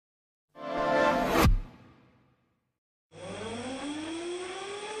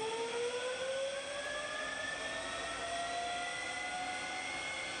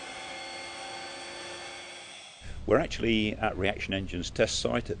We're actually at Reaction Engines test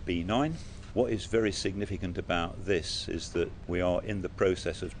site at B9. What is very significant about this is that we are in the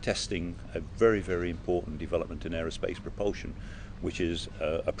process of testing a very important development in aerospace propulsion, which is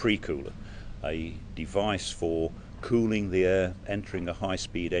a pre-cooler, a device for cooling the air entering a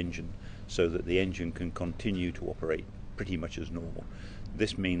high-speed engine so that the engine can continue to operate pretty much as normal.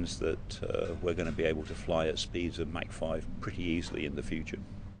 This means that we're going to be able to fly at speeds of Mach 5 pretty easily in the future.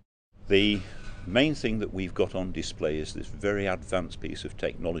 The main thing that we've got on display is this very advanced piece of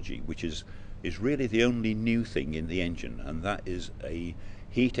technology, which is really the only new thing in the engine, and that is a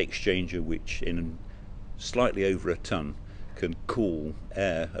heat exchanger which in slightly over a ton can cool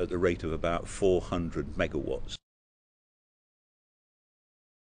air at the rate of about 400 megawatts.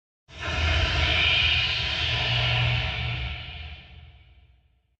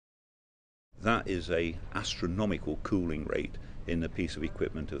 That is an astronomical cooling rate in a piece of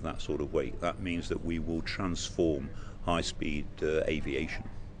equipment of that sort of weight. That means that we will transform high-speed aviation.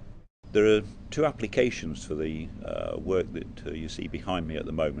 There are two applications for the work that you see behind me at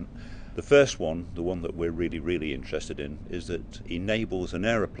the moment. The first one, the one that we're really interested in, is that it enables an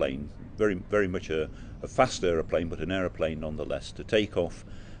aeroplane, very much a fast aeroplane, but an aeroplane nonetheless, to take off,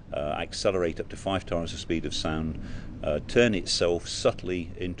 accelerate up to 5 times the speed of sound, turn itself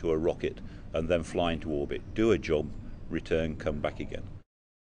subtly into a rocket, and then fly into orbit, do a job, return, come back again.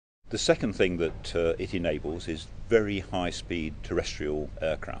 The second thing that it enables is very high-speed terrestrial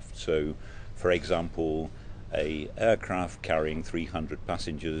aircraft. So, for example, an aircraft carrying 300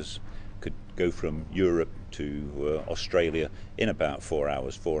 passengers could go from Europe to Australia in about 4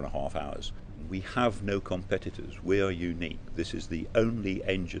 hours, 4.5 hours. We have no competitors. We are unique. This is the only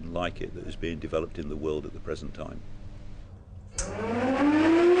engine like it that is being developed in the world at the present time.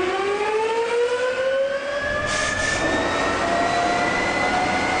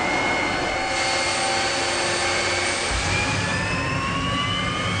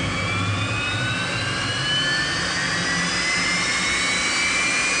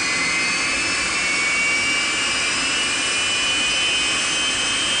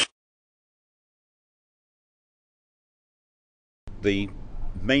 The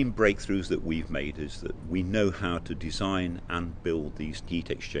main breakthroughs that we've made is that we know how to design and build these heat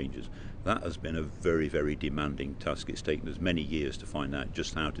exchangers. That has been a very demanding task. It's taken us many years to find out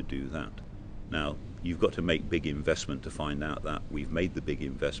just how to do that. Now, you've got to make big investment to find out that. We've made the big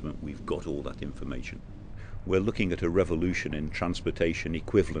investment, we've got all that information. We're looking at a revolution in transportation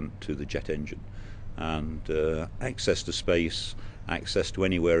equivalent to the jet engine, and access to space, access to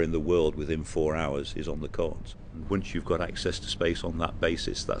anywhere in the world within 4 hours is on the cards. And once you've got access to space on that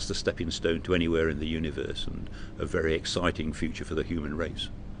basis, that's the stepping stone to anywhere in the universe, and a very exciting future for the human race.